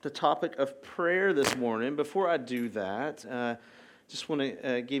the topic of prayer this morning. Before I do that, just want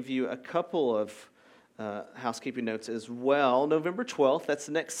to give you a couple of housekeeping notes as well. November 12th, that's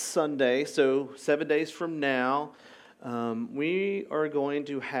next Sunday, so 7 days from now, we are going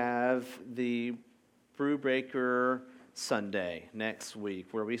to have the Brew Breaker Sunday next week,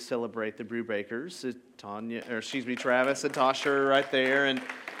 where we celebrate the Brew Breakers. Travis and Tasha are right there, and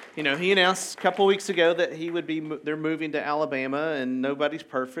he announced a couple weeks ago that they're moving to Alabama, and nobody's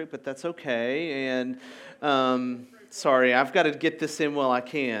perfect, but that's okay. And sorry, I've got to get this in while I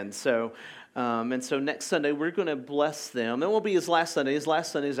can. So next Sunday we're going to bless them. It won't be his last Sunday. His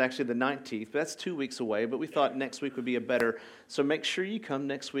last Sunday is actually the 19th, but that's 2 weeks away. But we thought next week would be a better. So make sure you come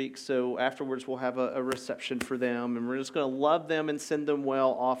next week. So afterwards we'll have a reception for them, and we're just going to love them and send them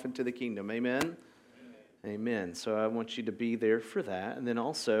well off into the kingdom. Amen. Amen. So I want you to be there for that. And then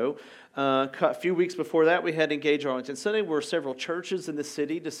also, a few weeks before that, we had Engage Arlington Sunday, where several churches in the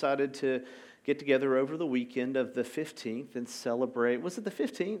city decided to get together over the weekend of the 15th and celebrate. Was it the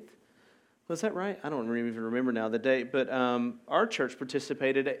 15th? Was that right? I don't even remember now the date. But our church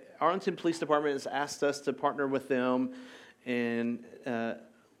participated. Arlington Police Department has asked us to partner with them in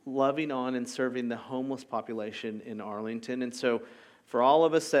loving on and serving the homeless population in Arlington. And so for all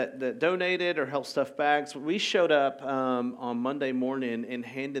of us that donated or helped stuff bags, we showed up on Monday morning and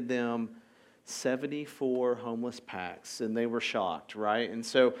handed them 74 homeless packs, and they were shocked, right? And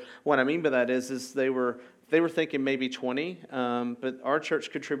so what I mean by that is they were thinking maybe 20, but our church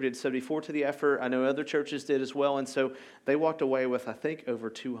contributed 74 to the effort. I know other churches did as well, and so they walked away with, I think, over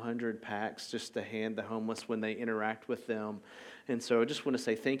 200 packs just to hand the homeless when they interact with them. And so I just want to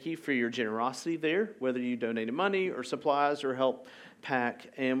say thank you for your generosity there, whether you donated money or supplies or help pack.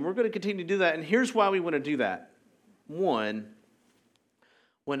 And we're going to continue to do that. And here's why we want to do that. One,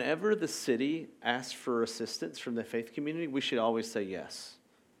 whenever the city asks for assistance from the faith community, we should always say yes.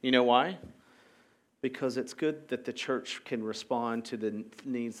 You know why? Because it's good that the church can respond to the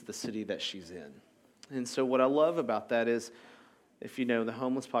needs of the city that she's in. And so what I love about that is, if you know, the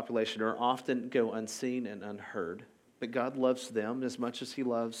homeless population are often go unseen and unheard. But God loves them as much as he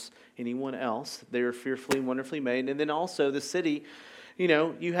loves anyone else. They are fearfully and wonderfully made. And then also the city,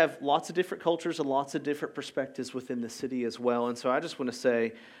 you have lots of different cultures and lots of different perspectives within the city as well. And so I just want to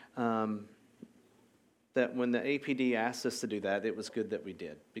say that when the APD asked us to do that, it was good that we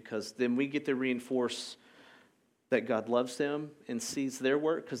did. Because then we get to reinforce that God loves them and sees their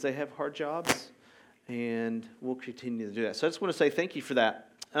work because they have hard jobs. And we'll continue to do that. So I just want to say thank you for that.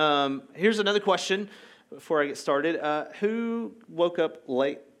 Here's another question. Before I get started, who woke up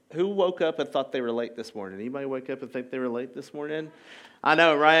late? Who woke up and thought they were late this morning? Anybody wake up and think they were late this morning? I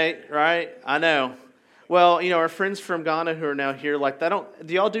know, right? I know. Well, our friends from Ghana who are now here,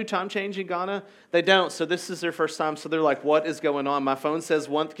 do y'all do time change in Ghana? They don't, so this is their first time, so they're like, what is going on? My phone says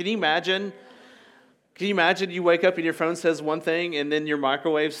one. Can you imagine you wake up and your phone says one thing and then your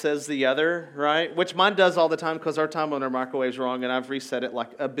microwave says the other, right? Which mine does all the time because our time on our microwave's wrong, and I've reset it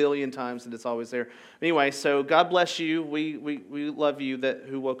like a billion times and it's always there. Anyway, so God bless you. We love you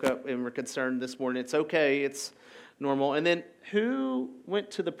who woke up and were concerned this morning. It's okay. It's normal. And then who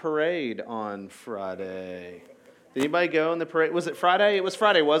went to the parade on Friday? Did anybody go on the parade? Was it Friday? It was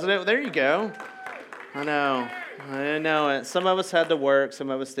Friday, wasn't it? There you go. I know it. Some of us had to work,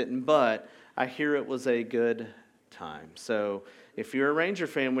 some of us didn't, but I hear it was a good time. So if you're a Ranger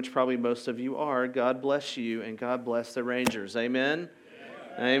fan, which probably most of you are, God bless you and God bless the Rangers. Amen?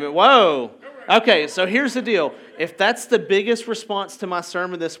 Amen. Whoa. Okay, so here's the deal. If that's the biggest response to my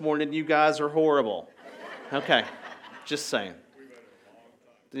sermon this morning, you guys are horrible. Okay, just saying.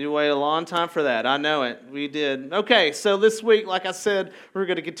 You waited a long time for that. I know it. We did. Okay, so this week, like I said, we're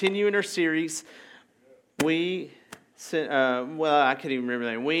going to continue in our series. I can't even remember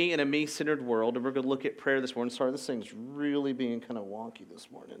that. We in a me-centered world, and we're going to look at prayer this morning. Sorry, this thing's really being kind of wonky this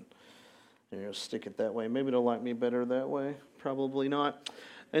morning. Stick it that way. Maybe they'll like me better that way. Probably not.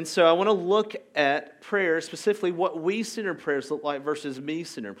 And so I want to look at prayer, specifically what we-centered prayers look like versus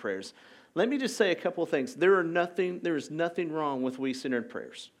me-centered prayers. Let me just say a couple of things. There is nothing wrong with we-centered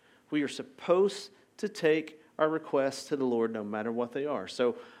prayers. We are supposed to take our requests to the Lord no matter what they are.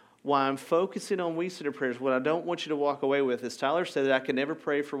 So while I'm focusing on we-centered prayers, what I don't want you to walk away with is Tyler said that I can never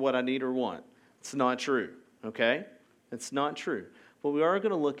pray for what I need or want. It's not true, okay? It's not true. But we are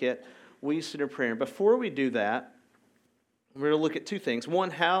going to look at we-centered prayer. And before we do that, we're going to look at two things. One,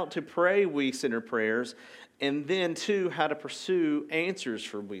 how to pray we-centered prayers, and then two, how to pursue answers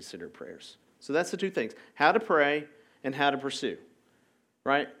for we-centered prayers. So that's the two things, how to pray and how to pursue.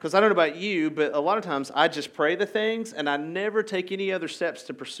 Right? Because I don't know about you, but a lot of times I just pray the things and I never take any other steps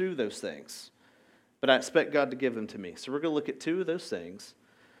to pursue those things. But I expect God to give them to me. So we're going to look at two of those things.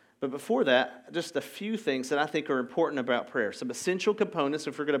 But before that, just a few things that I think are important about prayer. Some essential components,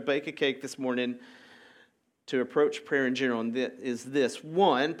 if we're going to bake a cake this morning, to approach prayer in general, and is this.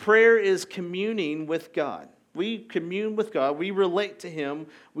 One, prayer is communing with God. We commune with God. We relate to Him.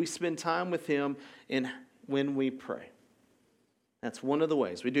 We spend time with Him when we pray. That's one of the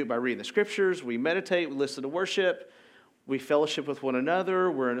ways. We do it by reading the Scriptures. We meditate. We listen to worship. We fellowship with one another.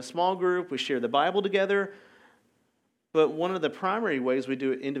 We're in a small group. We share the Bible together. But one of the primary ways we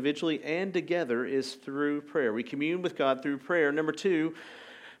do it individually and together is through prayer. We commune with God through prayer. Number two,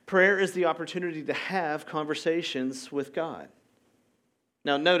 prayer is the opportunity to have conversations with God.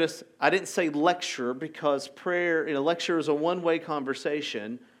 Now notice, I didn't say lecture because prayer, lecture is a one-way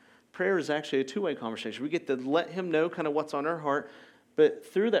conversation. Prayer is actually a two-way conversation. We get to let Him know kind of what's on our heart, but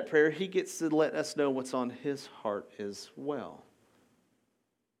through that prayer, He gets to let us know what's on His heart as well.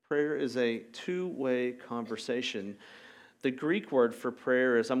 Prayer is a two-way conversation. The Greek word for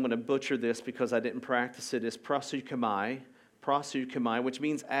prayer is, I'm going to butcher this because I didn't practice it, is proseuchomai, which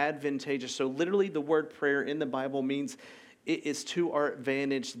means advantageous. So literally the word prayer in the Bible means it is to our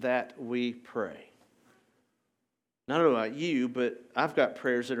advantage that we pray. Now, I don't know about you, but I've got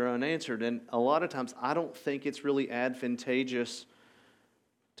prayers that are unanswered, and a lot of times I don't think it's really advantageous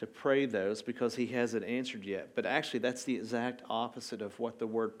to pray those because He hasn't answered yet. But actually, that's the exact opposite of what the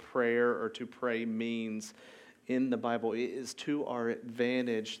word prayer or to pray means in the Bible. It is to our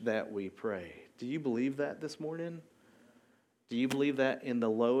advantage that we pray. Do you believe that this morning? Do you believe that in the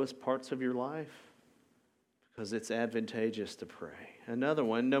lowest parts of your life? Because it's advantageous to pray. Another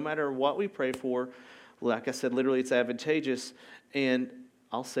one, no matter what we pray for, like I said, literally it's advantageous. And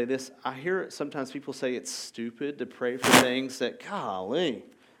I'll say this, I hear sometimes people say it's stupid to pray for things that, golly,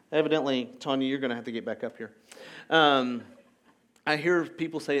 evidently, Tanya, you're going to have to get back up here. I hear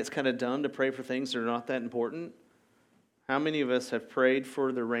people say it's kind of dumb to pray for things that are not that important. How many of us have prayed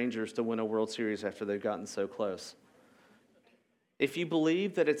for the Rangers to win a World Series after they've gotten so close? If you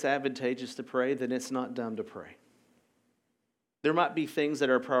believe that it's advantageous to pray, then it's not dumb to pray. There might be things that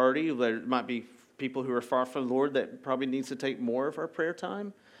are a priority. There might be people who are far from the Lord that probably needs to take more of our prayer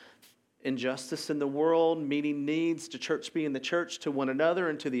time. Injustice in the world, meeting needs, to church being the church, to one another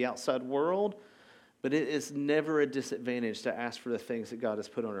and to the outside world. But it is never a disadvantage to ask for the things that God has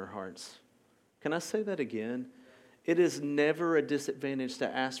put on our hearts. Can I say that again? It is never a disadvantage to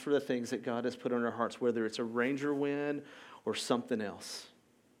ask for the things that God has put on our hearts, whether it's a Ranger win or something else.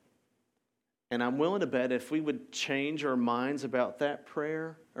 And I'm willing to bet if we would change our minds about that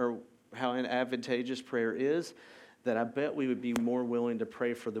prayer or how advantageous prayer is, that I bet we would be more willing to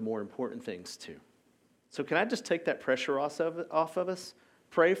pray for the more important things too. So can I just take that pressure off of us?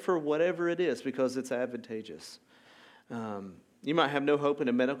 Pray for whatever it is because it's advantageous. You might have no hope in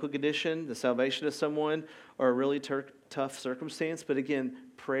a medical condition, the salvation of someone, or a really tough circumstance. But again,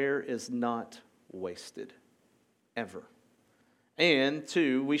 prayer is not wasted, ever. And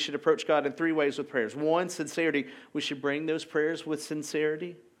two, we should approach God in three ways with prayers. One, sincerity. We should bring those prayers with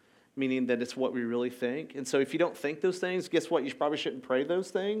sincerity, meaning that it's what we really think. And so if you don't think those things, guess what? You probably shouldn't pray those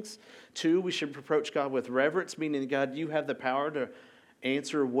things. Two, we should approach God with reverence, meaning, God, you have the power to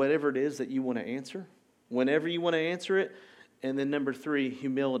answer whatever it is that you want to answer, whenever you want to answer it. And then number three,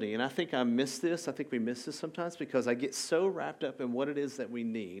 humility. And I think I miss this. I think we miss this sometimes because I get so wrapped up in what it is that we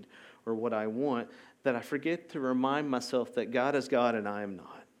need or what I want that I forget to remind myself that God is God and I am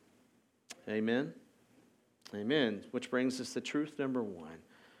not. Amen? Amen. Which brings us to truth number one.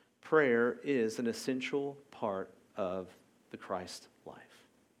 Prayer is an essential part of the Christ life.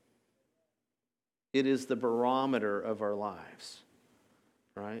 It is the barometer of our lives.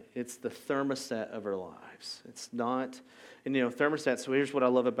 Right? It's the thermostat of our lives. It's not, and thermostats, so here's what I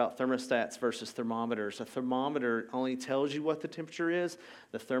love about thermostats versus thermometers. A thermometer only tells you what the temperature is.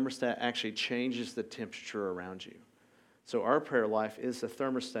 The thermostat actually changes the temperature around you. So our prayer life is the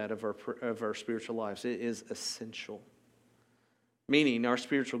thermostat of our spiritual lives. It is essential. Meaning our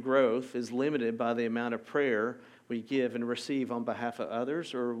spiritual growth is limited by the amount of prayer we give and receive on behalf of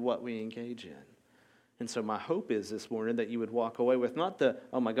others or what we engage in. And so my hope is this morning that you would walk away with not the,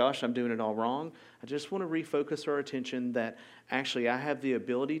 oh my gosh, I'm doing it all wrong. I just want to refocus our attention that actually I have the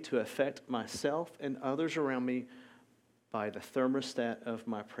ability to affect myself and others around me by the thermostat of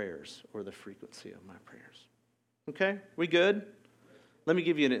my prayers or the frequency of my prayers. Okay, we good? Let me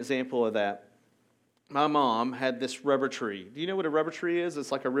give you an example of that. My mom had this rubber tree. Do you know what a rubber tree is?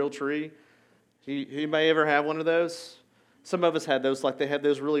 It's like a real tree. You may ever have one of those? Some of us had those, like they had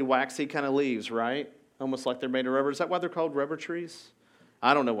those really waxy kind of leaves, right? Almost like they're made of rubber. Is that why they're called rubber trees?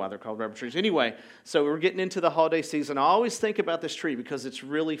 I don't know why they're called rubber trees. Anyway, so we're getting into the holiday season. I always think about this tree because it's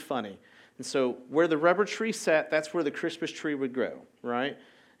really funny. And so where the rubber tree sat, that's where the Christmas tree would grow, right?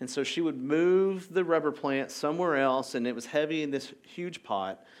 And so she would move the rubber plant somewhere else, and it was heavy in this huge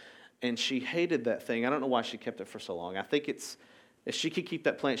pot, and she hated that thing. I don't know why she kept it for so long. I think it's, if she could keep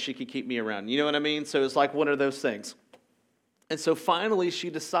that plant, she could keep me around. You know what I mean? So it's like one of those things. And so finally she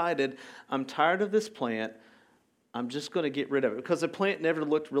decided, I'm tired of this plant. I'm just going to get rid of it. Because the plant never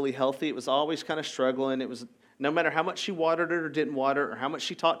looked really healthy. It was always kind of struggling. It was, no matter how much she watered it or didn't water it, or how much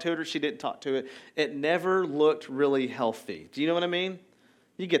she talked to it or she didn't talk to it, it never looked really healthy. Do you know what I mean?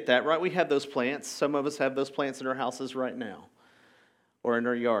 You get that, right? We have those plants. Some of us have those plants in our houses right now or in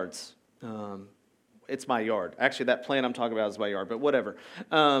our yards. It's my yard. Actually, that plant I'm talking about is my yard, but whatever.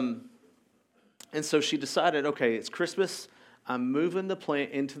 And so she decided, okay, it's Christmas. I'm moving the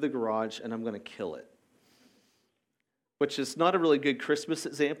plant into the garage, and I'm going to kill it. Which is not a really good Christmas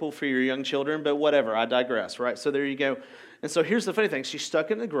example for your young children, but whatever, I digress, right? So there you go. And so here's the funny thing. She's stuck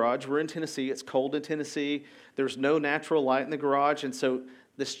in the garage. We're in Tennessee. It's cold in Tennessee. There's no natural light in the garage. And so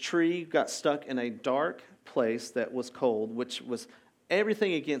this tree got stuck in a dark place that was cold, which was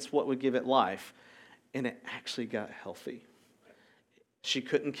everything against what would give it life. And it actually got healthy. She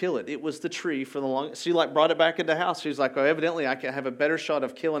couldn't kill it. It was the tree for the longest. She brought it back into the house. She was like, oh, evidently I can have a better shot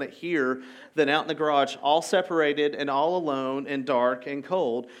of killing it here than out in the garage, all separated and all alone and dark and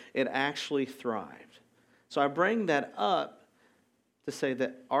cold. It actually thrived. So I bring that up to say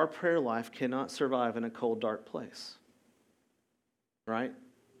that our prayer life cannot survive in a cold, dark place. Right?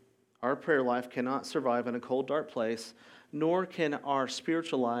 Our prayer life cannot survive in a cold, dark place, nor can our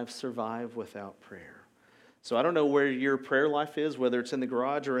spiritual life survive without prayer. So I don't know where your prayer life is, whether it's in the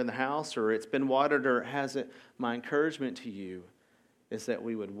garage or in the house or it's been watered or it hasn't. My encouragement to you is that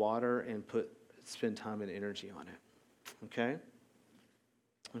we would water and spend time and energy on it. Okay?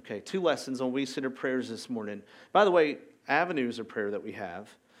 Okay, 2 lessons on We-centered prayers this morning. By the way, avenues of prayer that we have.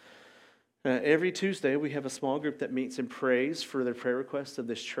 Every Tuesday we have a small group that meets and prays for the prayer requests of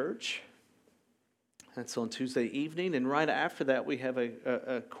this church. That's on Tuesday evening, and right after that, we have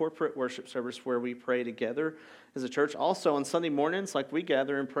a corporate worship service where we pray together as a church. Also, on Sunday mornings, we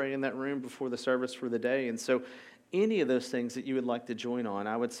gather and pray in that room before the service for the day. And so any of those things that you would like to join on,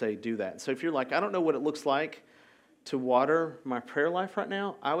 I would say do that. So if you're like, I don't know what it looks like to water my prayer life right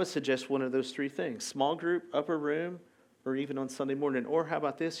now, I would suggest one of those 3 things. Small group, upper room, or even on Sunday morning. Or how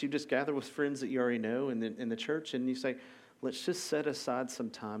about this? You just gather with friends that you already know in the church, and you say, let's just set aside some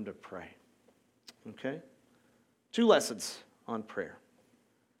time to pray. Okay? 2 lessons on prayer.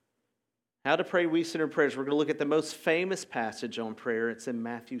 How to pray We-centered prayers. We're going to look at the most famous passage on prayer. It's in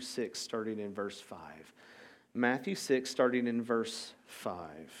Matthew 6, starting in verse 5. Matthew 6, starting in verse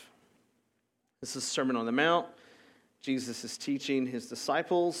 5. This is Sermon on the Mount. Jesus is teaching his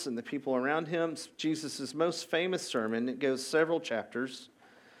disciples and the people around him. Jesus' most famous sermon. It goes several chapters.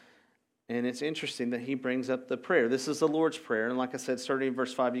 And it's interesting that he brings up the prayer. This is the Lord's Prayer. And like I said, starting in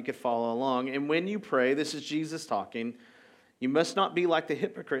verse 5, you could follow along. And when you pray, this is Jesus talking, you must not be like the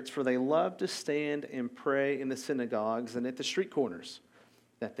hypocrites, for they love to stand and pray in the synagogues and at the street corners,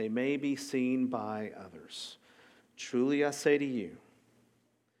 that they may be seen by others. Truly I say to you,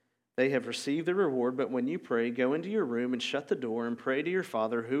 they have received the reward. But when you pray, go into your room and shut the door and pray to your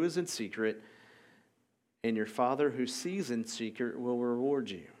Father who is in secret, and your Father who sees in secret will reward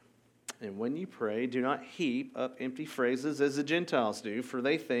you. And when you pray, do not heap up empty phrases as the Gentiles do, for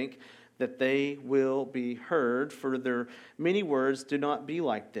they think that they will be heard. For their many words, do not be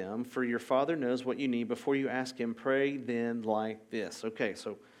like them, for your Father knows what you need before you ask him. Pray then like this. Okay,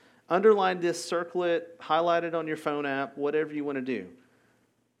 so underline this, circle it, highlight it on your phone app, whatever you want to do.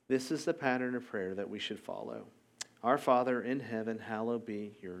 This is the pattern of prayer that we should follow. Our Father in heaven, hallowed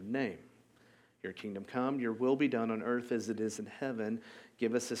be your name. Your kingdom come, your will be done on earth as it is in heaven.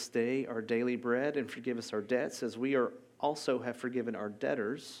 Give us this day our daily bread, and forgive us our debts as we also have forgiven our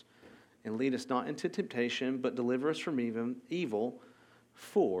debtors. And lead us not into temptation, but deliver us from evil.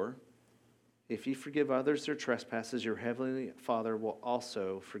 For if you forgive others their trespasses, your heavenly Father will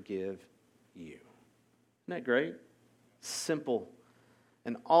also forgive you. Isn't that great? Simple.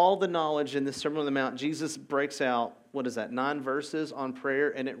 And all the knowledge in the Sermon on the Mount, Jesus breaks out, 9 verses on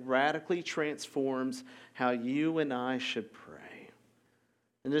prayer, and it radically transforms how you and I should pray.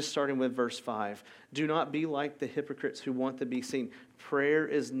 And just starting with verse 5, do not be like the hypocrites who want to be seen. Prayer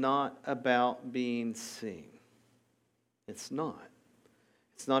is not about being seen. It's not.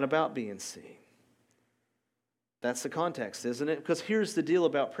 It's not about being seen. That's the context, isn't it? Because here's the deal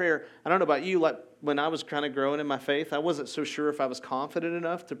about prayer. I don't know about you, when I was kind of growing in my faith, I wasn't so sure if I was confident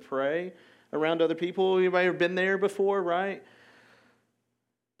enough to pray around other people. Anybody ever been there before, right?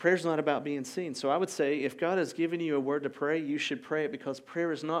 Prayer's not about being seen. So I would say if God has given you a word to pray, you should pray it, because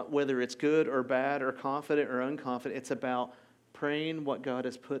prayer is not whether it's good or bad or confident or unconfident. It's about praying what God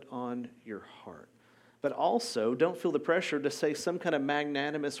has put on your heart. But also, don't feel the pressure to say some kind of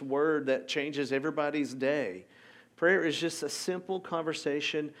magnanimous word that changes everybody's day. Prayer is just a simple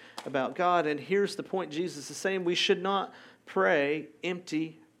conversation about God. And here's the point Jesus is saying: we should not pray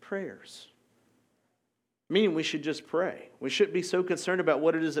empty prayers. Meaning we should just pray. We shouldn't be so concerned about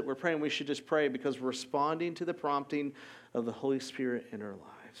what it is that we're praying. We should just pray because we're responding to the prompting of the Holy Spirit in our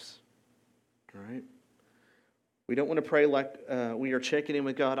lives. All right? We don't want to pray like we are checking in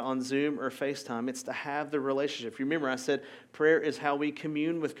with God on Zoom or FaceTime. It's to have the relationship. Remember, I said prayer is how we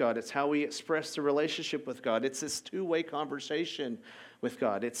commune with God. It's how we express the relationship with God. It's this two-way conversation with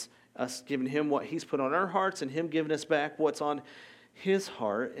God. It's us giving Him what He's put on our hearts and Him giving us back what's on His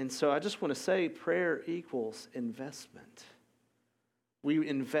heart. And so I just want to say prayer equals investment. We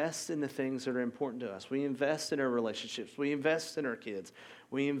invest in the things that are important to us. We invest in our relationships. We invest in our kids.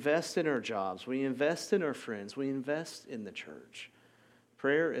 We invest in our jobs. We invest in our friends. We invest in the church.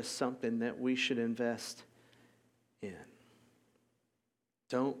 Prayer is something that we should invest in.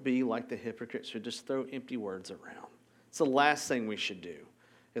 Don't be like the hypocrites who just throw empty words around. It's the last thing we should do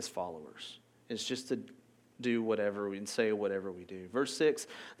as followers. It's just to do whatever we and say whatever we do. Verse 6,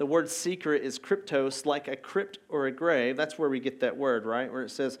 the word secret is kryptos, like a crypt or a grave. That's where we get that word, right? Where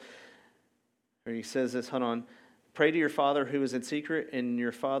it says, or he says this, hold on. Pray to your Father who is in secret and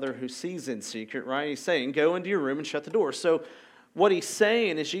your Father who sees in secret, right? He's saying, go into your room and shut the door. So what he's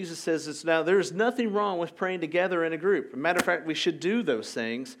saying is, Jesus says this, now there's nothing wrong with praying together in a group. As a matter of fact, we should do those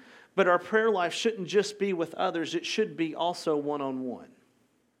things, but our prayer life shouldn't just be with others. It should be also one-on-one.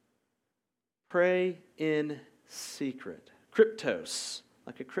 Pray in secret. Kryptos,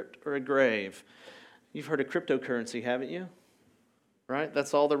 like a crypt or a grave. You've heard of cryptocurrency, haven't you? Right?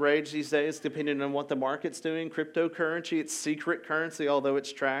 That's all the rage these days, depending on what the market's doing. Cryptocurrency, it's secret currency, although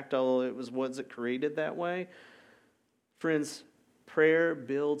it's tracked, although it wasn't created that way. Friends, prayer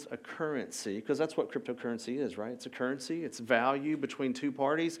builds a currency, because that's what cryptocurrency is, right? It's a currency. It's value between two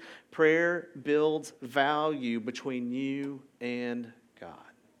parties. Prayer builds value between you and God.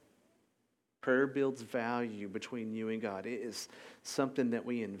 Prayer builds value between you and God. It is something that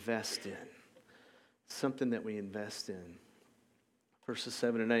we invest in. Something that we invest in. Verses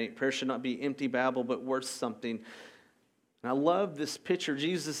 7 and 8. Prayer should not be empty babble, but worth something. And I love this picture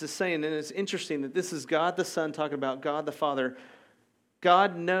Jesus is saying, and it's interesting that this is God the Son talking about God the Father.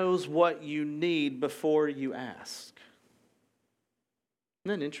 God knows what you need before you ask.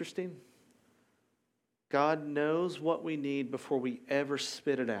 Isn't that interesting? God knows what we need before we ever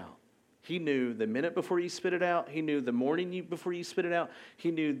spit it out. He knew the minute before you spit it out. He knew the morning before you spit it out. He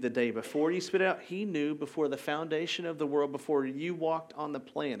knew the day before you spit it out. He knew before the foundation of the world, before you walked on the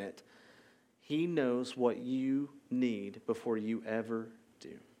planet. He knows what you need before you ever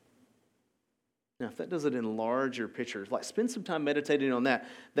do. Now, if that doesn't enlarge your picture, like spend some time meditating on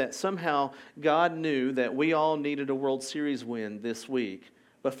that somehow God knew that we all needed a World Series win this week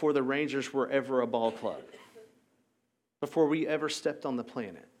before the Rangers were ever a ball club, before we ever stepped on the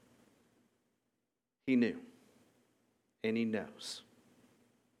planet. He knew, and He knows.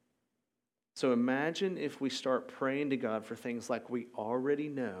 So imagine if we start praying to God for things like we already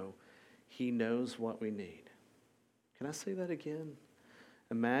know He knows what we need. Can I say that again?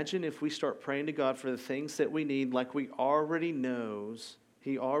 Imagine if we start praying to God for the things that we need like He already knows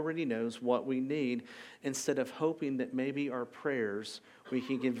what we need, instead of hoping that maybe our prayers, we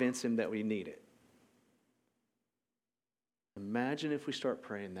can convince Him that we need it. Imagine if we start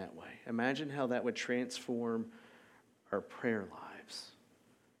praying that way. Imagine how that would transform our prayer lives.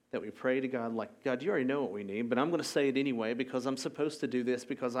 That we pray to God like, God, you already know what we need, but I'm going to say it anyway because I'm supposed to do this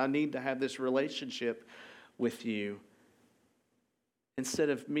because I need to have this relationship with you, instead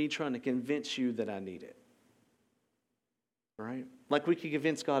of me trying to convince you that I need it. Right? Like we could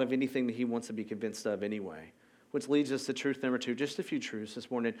convince God of anything that He wants to be convinced of anyway. Which leads us to truth number 2. Just a few truths this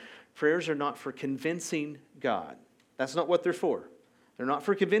morning. Prayers are not for convincing God. That's not what they're for. They're not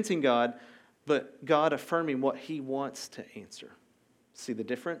for convincing God, but God affirming what He wants to answer. See the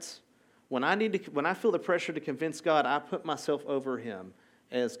difference? When I feel the pressure to convince God, I put myself over Him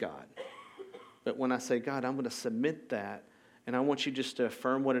as God. But when I say, God, I'm going to submit that, and I want you just to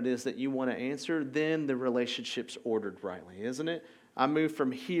affirm what it is that you want to answer, then the relationship's ordered rightly, isn't it? I move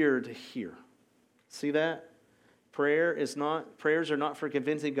from here to here. See that? Prayers are not for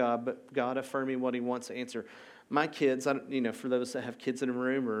convincing God, but God affirming what He wants to answer. My kids, for those that have kids in a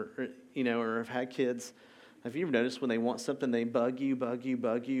room or have had kids, have you ever noticed when they want something, they bug you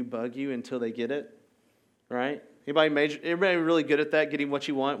until they get it? Right? Everybody really good at that, getting what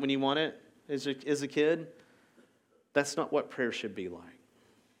you want when you want it as a kid? That's not what prayer should be like.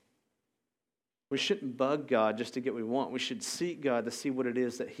 We shouldn't bug God just to get what we want. We should seek God to see what it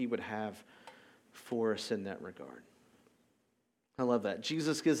is that he would have for us in that regard. I love that.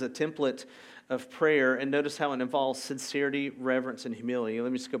 Jesus gives a template of prayer, and notice how it involves sincerity, reverence, and humility.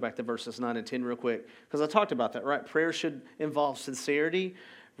 Let me just go back to verses 9 and 10 real quick, because I talked about that, right? Prayer should involve sincerity,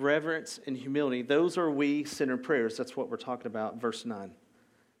 reverence, and humility. Those are we-centered prayers. That's what we're talking about, verse 9.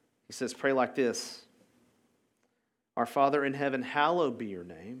 He says, pray like this. Our Father in heaven, hallowed be your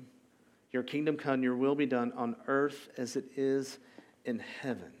name. Your kingdom come, your will be done on earth as it is in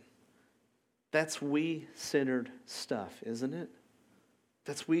heaven. That's we-centered stuff, isn't it?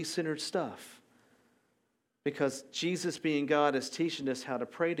 That's we-centered stuff. Because Jesus being God is teaching us how to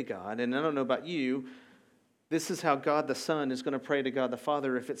pray to God. And I don't know about you, this is how God the Son is going to pray to God the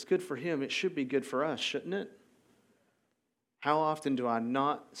Father. If it's good for him, it should be good for us, shouldn't it? How often do I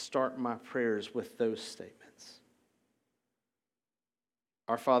not start my prayers with those statements?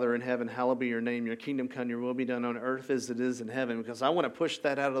 Our Father in heaven, hallowed be your name. Your kingdom come, your will be done on earth as it is in heaven. Because I want to push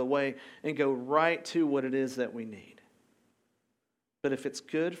that out of the way and go right to what it is that we need. But if it's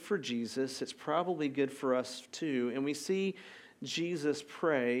good for Jesus, it's probably good for us too. And we see Jesus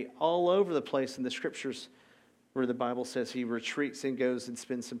pray all over the place in the scriptures where the Bible says he retreats and goes and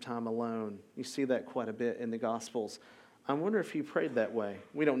spends some time alone. You see that quite a bit in the Gospels. I wonder if he prayed that way.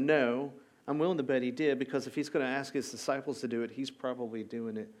 We don't know. I'm willing to bet he did, because if he's going to ask his disciples to do it, he's probably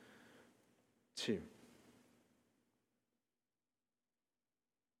doing it too.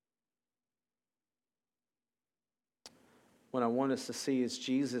 What I want us to see is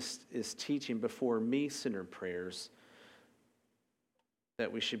Jesus is teaching before me-centered prayers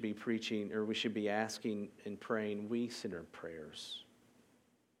that we should be preaching, or we should be asking and praying we-centered prayers.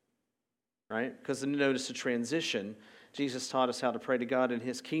 Right? Because notice the transition. Jesus taught us how to pray to God in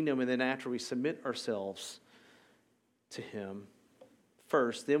his kingdom, and then after we submit ourselves to him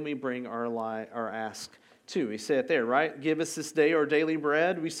first, then we bring our ask too. He said it there, right? Give us this day our daily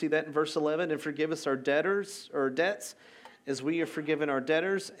bread. We see that in verse 11. And forgive us our debtors or debts as we have forgiven our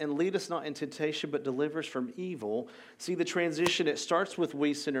debtors, and lead us not into temptation, but deliver us from evil. See the transition. It starts with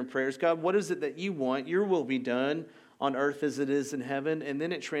we-centered prayers. God, what is it that you want? Your will be done on earth as it is in heaven. And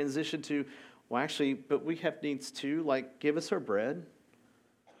then it transitioned to, well, actually, but we have needs too, like give us our bread.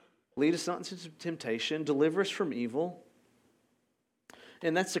 Lead us not into temptation. Deliver us from evil.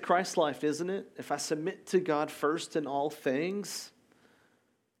 And that's the Christ life, isn't it? If I submit to God first in all things,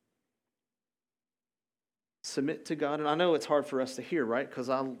 submit to God. And I know it's hard for us to hear, right? Because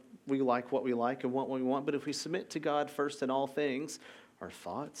we like what we like and want what we want. But if we submit to God first in all things, our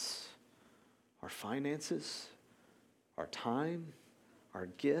thoughts, our finances, our time, our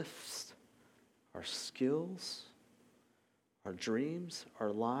gifts, our skills, our dreams,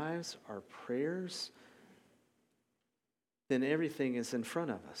 our lives, our prayers, then everything is in front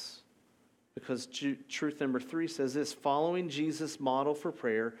of us. Because truth number 3 says this: following Jesus' model for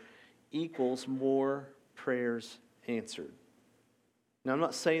prayer equals more prayers answered. Now, I'm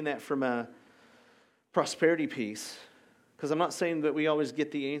not saying that from a prosperity piece, because I'm not saying that we always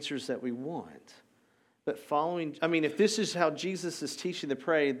get the answers that we want. But if this is how Jesus is teaching to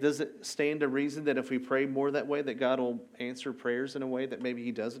pray, does it stand to reason that if we pray more that way, that God will answer prayers in a way that maybe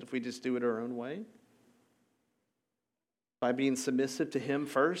he doesn't if we just do it our own way? By being submissive to him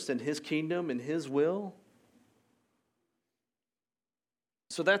first and his kingdom and his will?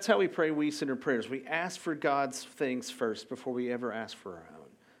 So that's how we pray we-centered prayers. We ask for God's things first before we ever ask for our own.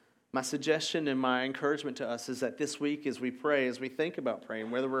 My suggestion and my encouragement to us is that this week as we pray, as we think about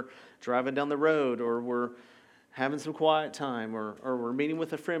praying, whether we're driving down the road or we're having some quiet time or we're meeting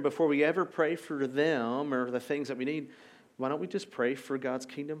with a friend, before we ever pray for them or the things that we need, why don't we just pray for God's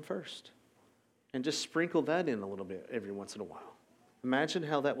kingdom first? And just sprinkle that in a little bit every once in a while. Imagine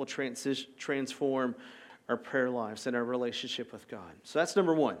how that will transform our prayer lives and our relationship with God. So that's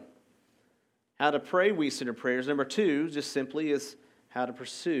number 1. How to pray we-centered prayers. Number 2, just simply, is how to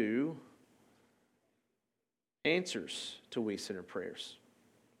pursue answers to we-centered prayers.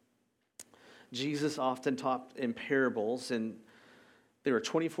 Jesus often taught in parables, and there are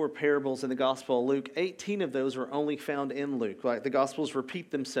 24 parables in the Gospel of Luke. 18 of those are only found in Luke. Like the Gospels repeat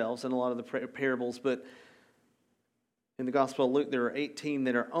themselves in a lot of the parables, but in the Gospel of Luke, there are 18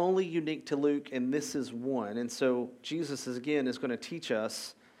 that are only unique to Luke, and this is one. And so Jesus, is going to teach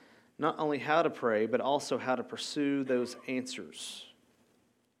us not only how to pray, but also how to pursue those answers.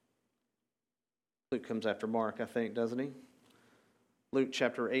 Luke comes after Mark, I think, doesn't he? Luke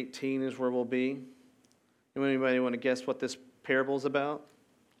chapter 18 is where we'll be. Anybody want to guess what this parable is about?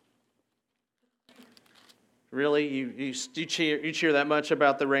 Really? You cheer that much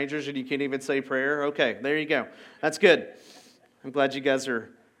about the Rangers and you can't even say prayer? Okay, there you go. That's good. I'm glad you guys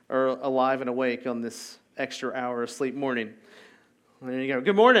are are alive and awake on this extra hour of sleep morning. There you go.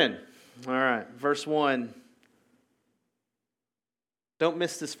 Good morning. All right, verse 1. Don't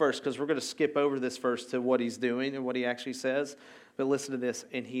miss this verse because we're going to skip over this verse to what he's doing and what he actually says. But listen to this.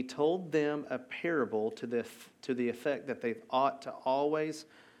 And he told them a parable to the effect that they ought to always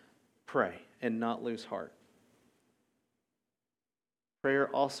pray and not lose heart. Prayer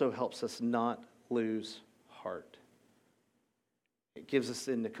also helps us not lose heart. It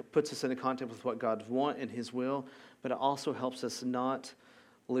puts us in contact with what God wants and His will, but it also helps us not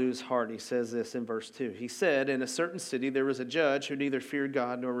lose heart. He says this in verse 2. He said, in a certain city there was a judge who neither feared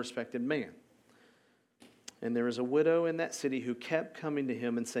God nor respected man. And there was a widow in that city who kept coming to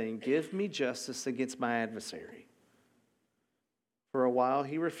him and saying, give me justice against my adversary. For a while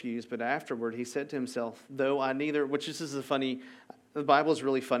he refused, but afterward he said to himself, though I neither, the Bible is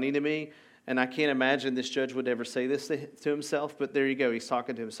really funny to me, and I can't imagine this judge would ever say this to himself, but there you go, he's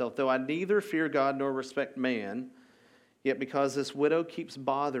talking to himself. Though I neither fear God nor respect man, yet because this widow keeps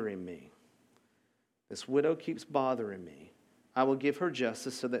bothering me, I will give her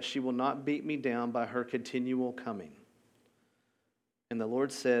justice so that she will not beat me down by her continual coming. And the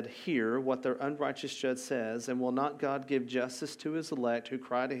Lord said, hear what the unrighteous judge says, and will not God give justice to his elect who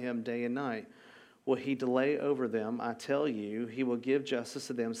cry to him day and night? Will he delay over them? I tell you, he will give justice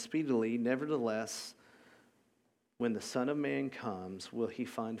to them speedily. Nevertheless, when the Son of Man comes, will he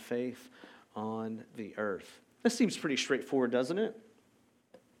find faith on the earth? This seems pretty straightforward, doesn't it?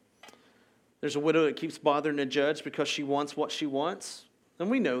 There's a widow that keeps bothering a judge because she wants what she wants. And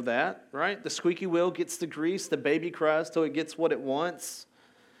we know that, right? The squeaky wheel gets the grease. The baby cries till it gets what it wants.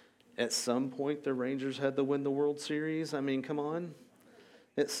 At some point, the Rangers had to win the World Series. I mean, come on.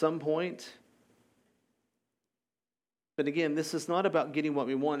 At some point. But again, this is not about getting what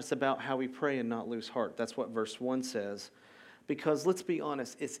we want. It's about how we pray and not lose heart. That's what verse 1 says. Because let's be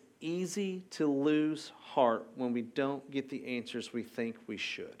honest, it's easy to lose heart when we don't get the answers we think we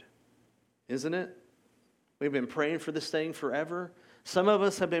should. Isn't it? We've been praying for this thing forever. Some of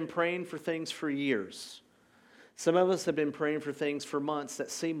us have been praying for things for years. Some of us have been praying for things for months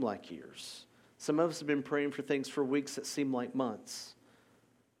that seem like years. Some of us have been praying for things for weeks that seem like months.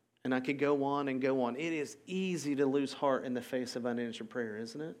 And I could go on and go on. It is easy to lose heart in the face of unanswered prayer,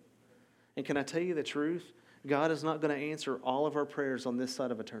 isn't it? And can I tell you the truth? God is not going to answer all of our prayers on this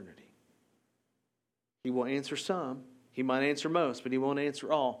side of eternity. He will answer some. He might answer most, but He won't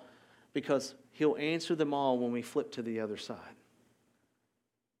answer all. Because He'll answer them all when we flip to the other side.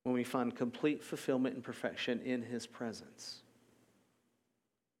 When we find complete fulfillment and perfection in His presence.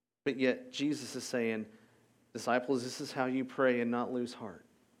 But yet Jesus is saying, disciples, this is how you pray and not lose heart.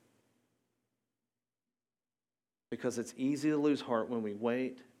 Because it's easy to lose heart when we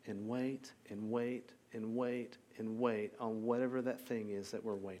wait and wait and wait and wait and wait on whatever that thing is that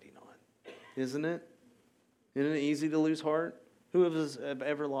we're waiting on. Isn't it? Isn't it easy to lose heart? Who of us have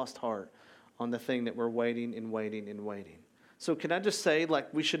ever lost heart on the thing that we're waiting and waiting and waiting? So can I just say,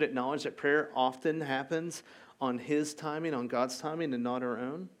 we should acknowledge that prayer often happens on His timing, on God's timing, and not our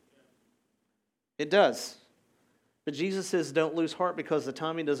own? It does. But Jesus says don't lose heart because the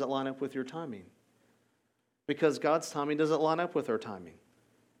timing doesn't line up with your timing. Because God's timing doesn't line up with our timing.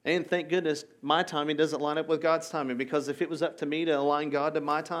 And thank goodness my timing doesn't line up with God's timing, because if it was up to me to align God to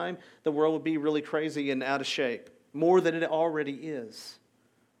my time, the world would be really crazy and out of shape. More than it already is.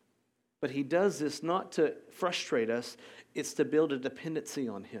 But He does this not to frustrate us, it's to build a dependency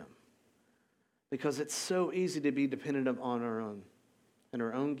on Him. Because it's so easy to be dependent on our own, and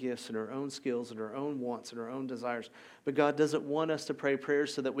our own gifts, and our own skills, and our own wants, and our own desires. But God doesn't want us to pray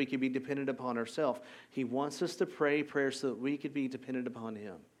prayers so that we can be dependent upon ourselves. He wants us to pray prayers so that we can be dependent upon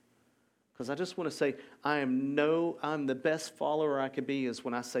Him. Because I just want to say, I'm the best follower I could be is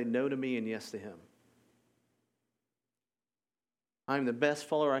when I say no to me and yes to Him. I'm the best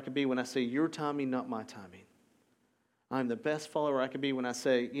follower I could be when I say your timing, not my timing. I'm the best follower I could be when I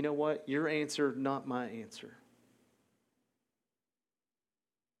say, you know what, your answer, not my answer.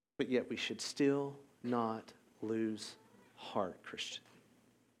 But yet we should still not lose heart, Christian.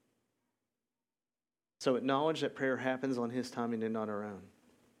 So acknowledge that prayer happens on His timing and not our own.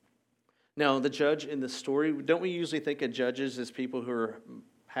 Now, the judge in the story, don't we usually think of judges as people who are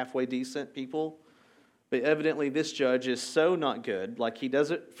halfway decent people? But evidently this judge is so not good, like he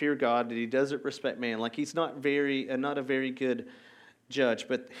doesn't fear God, and he doesn't respect man, like he's not a very good judge.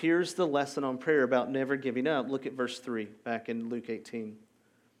 But here's the lesson on prayer about never giving up. Look at verse 3 back in Luke 18.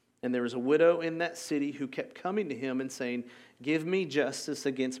 And there was a widow in that city who kept coming to him and saying, give me justice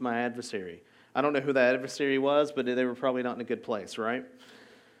against my adversary. I don't know who that adversary was, but they were probably not in a good place, right?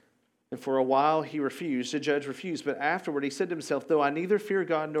 And for a while he refused, the judge refused. But afterward he said to himself, though I neither fear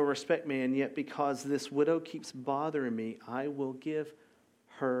God nor respect man, yet because this widow keeps bothering me, I will give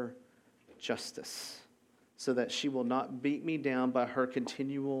her justice, so that she will not beat me down by her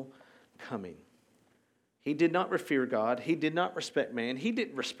continual coming. He did not fear God. He did not respect man. He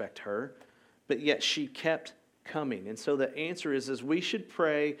didn't respect her, but yet she kept coming. And so the answer is we should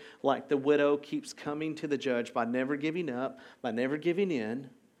pray like the widow keeps coming to the judge by never giving up, by never giving in.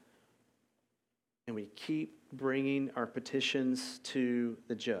 And we keep bringing our petitions to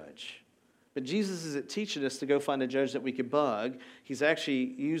the judge. But Jesus isn't teaching us to go find a judge that we could bug. He's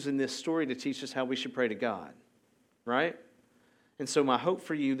actually using this story to teach us how we should pray to God, right? And so my hope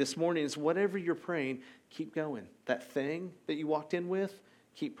for you this morning is whatever you're praying, keep going. That thing that you walked in with,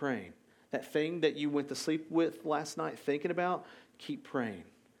 keep praying. That thing that you went to sleep with last night thinking about, keep praying.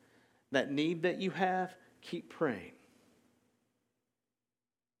 That need that you have, keep praying.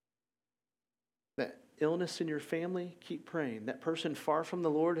 That illness in your family, keep praying. That person far from the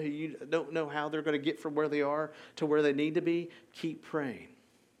Lord who you don't know how they're going to get from where they are to where they need to be, keep praying.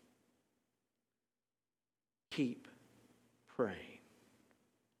 Keep praying.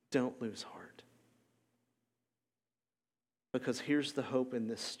 Don't lose heart. Because here's the hope in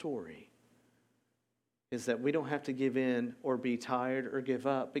this story, is that we don't have to give in or be tired or give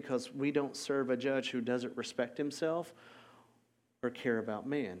up because we don't serve a judge who doesn't respect himself or care about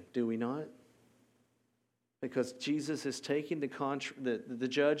man, do we not? Because Jesus is taking the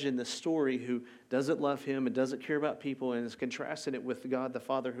judge in the story who doesn't love him and doesn't care about people and is contrasting it with God the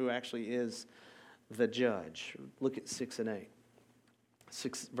Father who actually is the judge. Look at 6 and 8.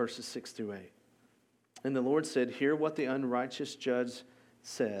 Verses 6 through 8. And the Lord said, hear what the unrighteous judge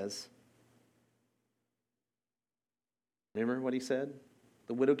says. Remember what he said?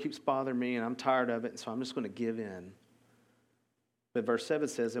 The widow keeps bothering me and I'm tired of it, and so I'm just going to give in. But verse 7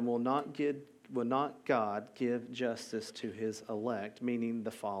 says, and will not God give justice to his elect, meaning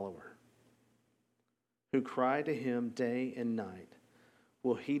the follower, who cry to him day and night?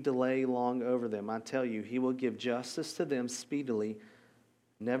 Will he delay long over them? I tell you, he will give justice to them speedily.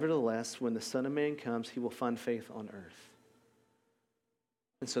 Nevertheless, when the Son of Man comes, he will find faith on earth.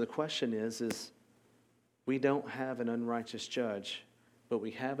 And so the question is we don't have an unrighteous judge, but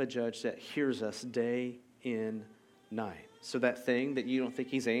we have a judge that hears us day and night. So that thing that you don't think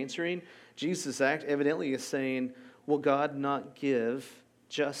he's answering, Jesus evidently is saying, will God not give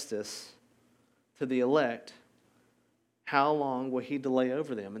justice to the elect? How long will he delay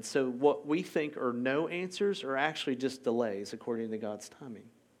over them? And so what we think are no answers are actually just delays according to God's timing.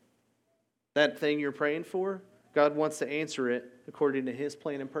 That thing you're praying for, God wants to answer it according to his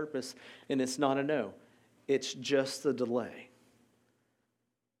plan and purpose, and it's not a no. It's just a delay.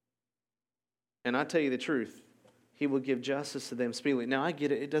 And I tell you the truth, he will give justice to them speedily. Now I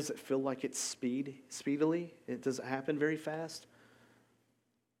get it, it doesn't feel like it's speedily. It doesn't happen very fast.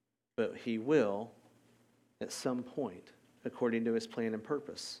 But he will at some point, according to his plan and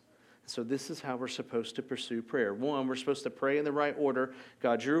purpose. So this is how we're supposed to pursue prayer. One, we're supposed to pray in the right order.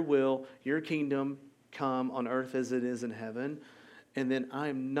 God, your will, your kingdom come on earth as it is in heaven. And then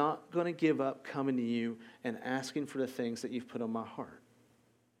I'm not going to give up coming to you and asking for the things that you've put on my heart.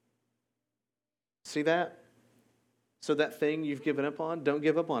 See that? So that thing you've given up on, don't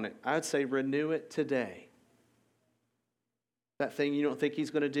give up on it. I'd say renew it today. That thing you don't think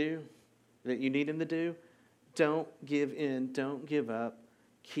he's going to do, that you need him to do, don't give in, don't give up,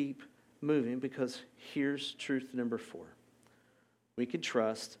 keep moving, because here's truth number 4. We can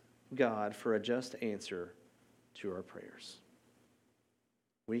trust God for a just answer to our prayers.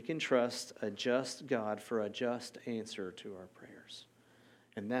 We can trust a just God for a just answer to our prayers.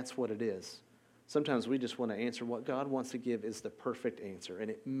 And that's what it is. Sometimes we just want to answer. What God wants to give is the perfect answer, and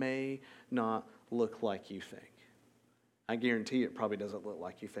it may not look like you think. I guarantee it probably doesn't look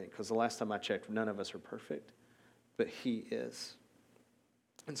like you think, because the last time I checked, none of us are perfect, but he is.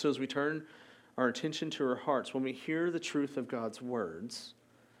 And so as we turn our attention to our hearts, when we hear the truth of God's words,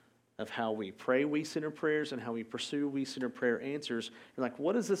 of how we pray we-centered prayers and how we pursue we-centered prayer answers, you're like,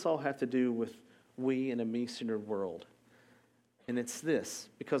 what does this all have to do with we in a me-centered world? And it's this,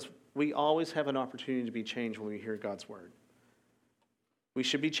 because we always have an opportunity to be changed when we hear God's word. We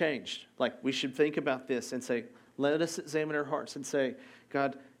should be changed. Like, we should think about this and say, let us examine our hearts and say,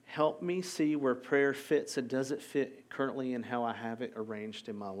 God, help me see where prayer fits and doesn't fit currently in how I have it arranged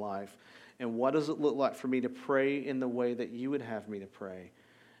in my life. And what does it look like for me to pray in the way that you would have me to pray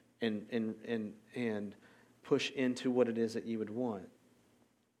and push into what it is that you would want?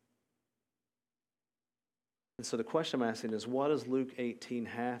 And so the question I'm asking is, what does Luke 18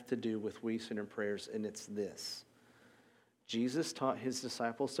 have to do with we-centered prayers? And it's this. Jesus taught his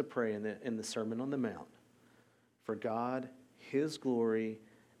disciples to pray in the Sermon on the Mount for God, his glory,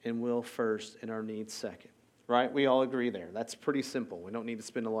 and will first, and our needs second. Right? We all agree there. That's pretty simple. We don't need to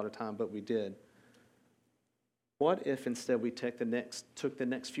spend a lot of time, but we did. What if instead we took the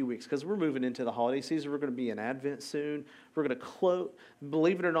next few weeks, because we're moving into the holiday season, we're going to be in Advent soon. We're going to close,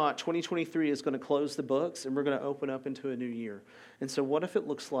 believe it or not, 2023 is going to close the books, and we're going to open up into a new year. And so what if it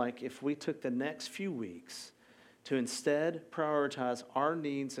looks like if we took the next few weeks to instead prioritize our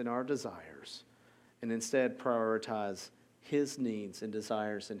needs and our desires, and instead prioritize his needs and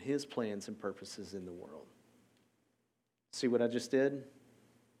desires and his plans and purposes in the world? See what I just did?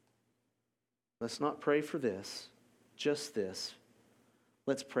 Let's not pray for this, just this.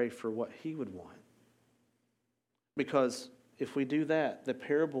 Let's pray for what he would want. Because if we do that, the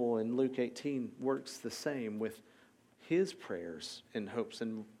parable in Luke 18 works the same with his prayers and hopes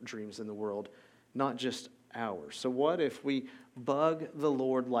and dreams in the world, not just ours. So what if we bug the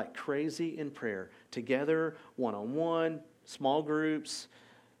Lord like crazy in prayer, together, one-on-one, small groups,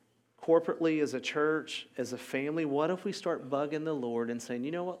 corporately as a church, as a family? What if we start bugging the Lord and saying,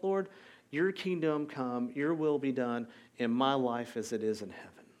 you know what, Lord? Your kingdom come, your will be done in my life as it is in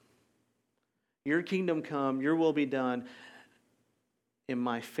heaven. Your kingdom come, your will be done in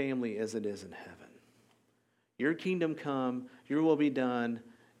my family as it is in heaven. Your kingdom come, your will be done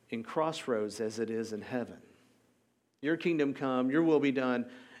in Crossroads as it is in heaven. Your kingdom come, your will be done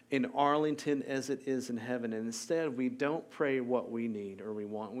in Arlington as it is in heaven. And instead, we don't pray what we need or we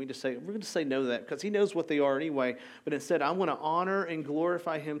want. We just say, we're going to say no to that because he knows what they are anyway. But instead, I want to honor and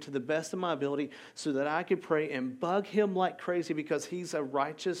glorify him to the best of my ability so that I can pray and bug him like crazy because he's a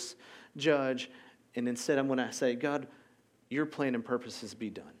righteous judge. And instead, I'm going to say, God, your plan and purposes be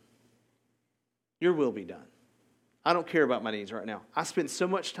done. Your will be done. I don't care about my needs right now. I spend so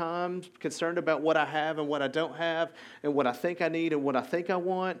much time concerned about what I have and what I don't have and what I think I need and what I think I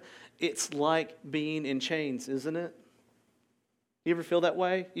want. It's like being in chains, isn't it? You ever feel that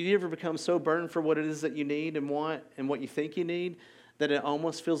way? You ever become so burned for what it is that you need and want and what you think you need that it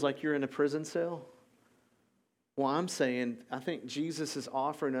almost feels like you're in a prison cell? Well, I'm saying I think Jesus is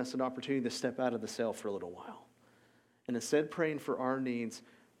offering us an opportunity to step out of the cell for a little while. And instead of praying for our needs,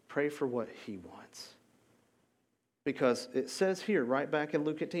 pray for what he wants. Because it says here, right back in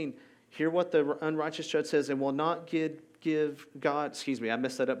Luke 18, hear what the unrighteous judge says, and will not give God, I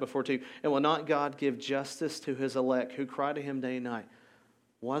messed that up before too, and will not God give justice to his elect who cry to him day and night?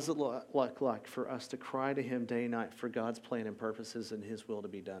 What does it look like for us to cry to him day and night for God's plan and purposes and his will to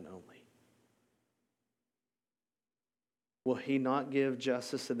be done only? Will he not give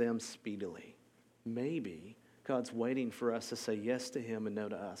justice to them speedily? Maybe God's waiting for us to say yes to him and no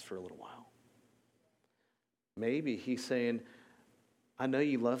to us for a little while. Maybe he's saying, I know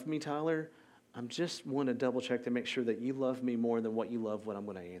you love me, Tyler. I just want to double check to make sure that you love me more than what you love when I'm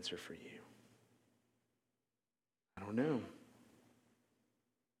going to answer for you. I don't know.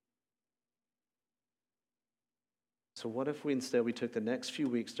 So what if we took the next few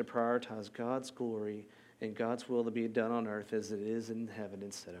weeks to prioritize God's glory and God's will to be done on earth as it is in heaven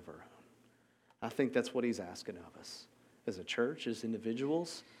instead of our own? I think that's what he's asking of us as a church, as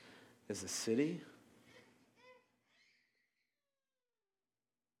individuals, as a city.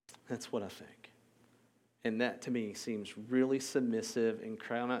 That's what I think. And that to me seems really submissive and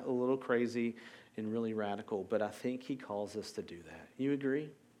kind of a little crazy and really radical, but I think he calls us to do that. You agree?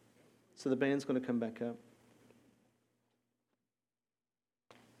 So the band's going to come back up.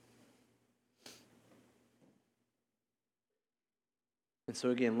 And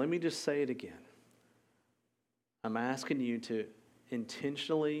so again, let me just say it again. I'm asking you to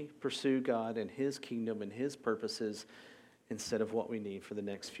intentionally pursue God and his kingdom and his purposes instead of what we need for the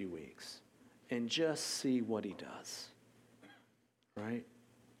next few weeks. And just see what he does. Right?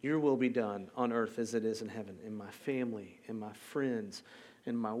 Your will be done on earth as it is in heaven, in my family, in my friends,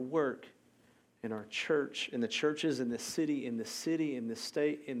 in my work, in our church, in the churches, in this city, in this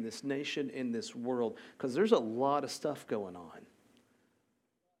state, in this nation, in this world. Because there's a lot of stuff going on.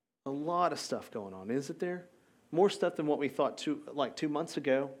 A lot of stuff going on, isn't there? More stuff than what we thought 2 months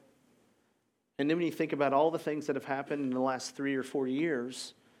ago. And then when you think about all the things that have happened in the last 3 or 4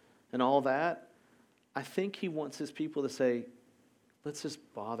 years and all that, I think he wants his people to say, let's just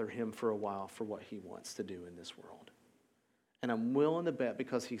bother him for a while for what he wants to do in this world. And I'm willing to bet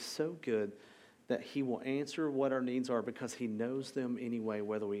because he's so good that he will answer what our needs are because he knows them anyway,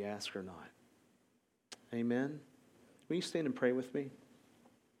 whether we ask or not. Amen? Will you stand and pray with me?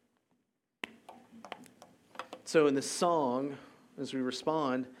 So in this song, as we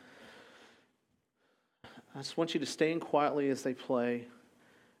respond, I just want you to stand quietly as they play,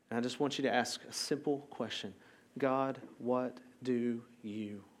 and I just want you to ask a simple question. God, what do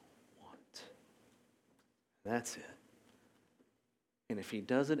you want? That's it. And if he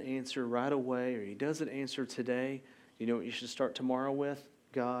doesn't answer right away or he doesn't answer today, you know what you should start tomorrow with?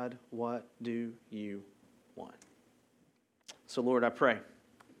 God, what do you want? So, Lord, I pray.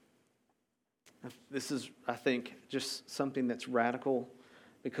 This is, I think, just something that's radical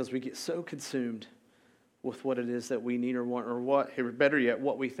because we get so consumed with what it is that we need or want, or better yet,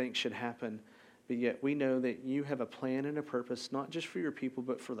 what we think should happen. But yet we know that you have a plan and a purpose, not just for your people,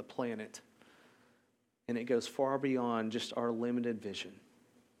 but for the planet. And it goes far beyond just our limited vision.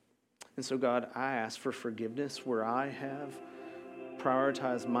 And so, God, I ask for forgiveness where I have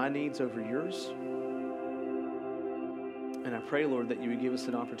prioritized my needs over yours. And I pray, Lord, that you would give us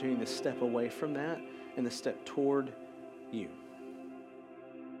an opportunity to step away from that and to step toward you.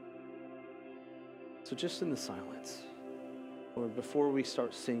 So just in the silence, Lord, before we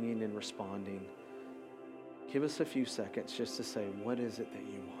start singing and responding, give us a few seconds just to say, what is it that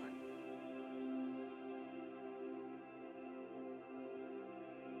you want?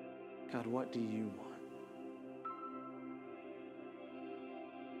 God, what do you want?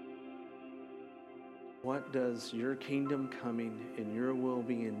 What does your kingdom coming and your will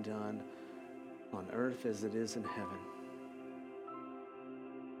being done on earth as it is in heaven?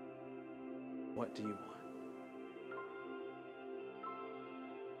 What do you want?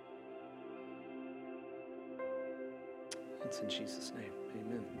 It's in Jesus' name.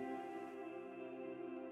 Amen.